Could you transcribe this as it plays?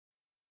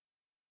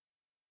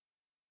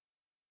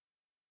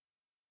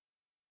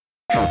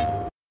We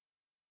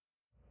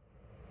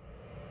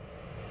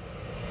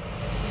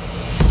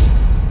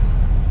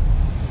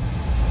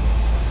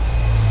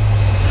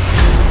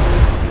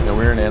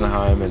were in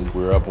Anaheim and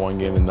we were up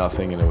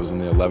 1-0, and it was in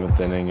the 11th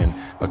inning, and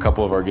a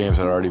couple of our games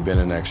had already been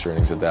in extra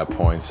innings at that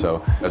point.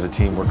 So as a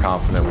team, we're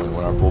confident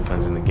when our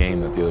bullpen's in the game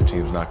that the other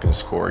team's not going to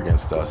score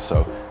against us.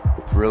 So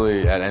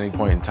really, at any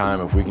point in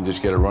time, if we can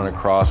just get a run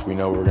across, we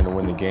know we're going to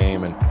win the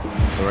game. And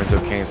Lorenzo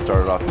Cain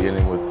started off the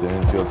inning with an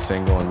infield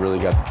single and really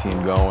got the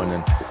team going.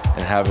 And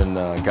having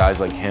guys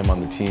like him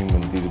on the team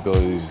with these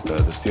abilities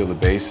to steal the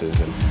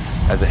bases. And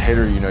as a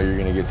hitter, you know you're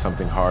going to get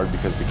something hard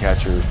because the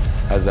catcher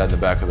has that in the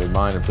back of their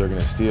mind if they're going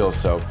to steal.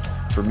 So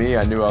for me,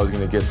 I knew I was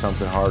going to get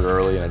something hard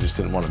early, and I just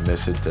didn't want to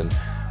miss it. And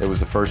it was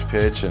the first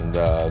pitch, and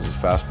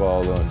just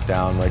fastball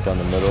down, right down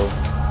the middle.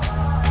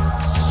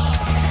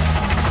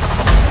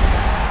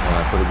 And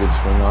I put a good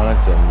swing on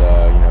it,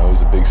 and you know, it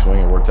was a big swing.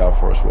 It worked out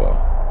for us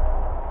well.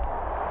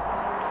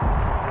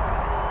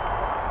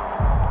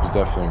 It was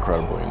definitely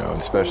incredible, you know,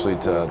 especially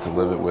to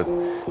live it with,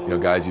 you know,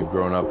 guys you've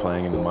grown up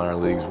playing in the minor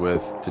leagues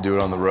with. To do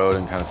it on the road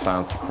and kind of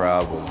silence the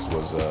crowd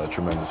was a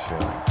tremendous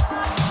feeling.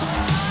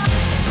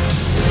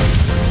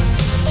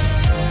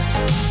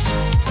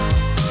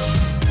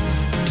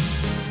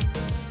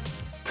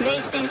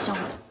 PlayStation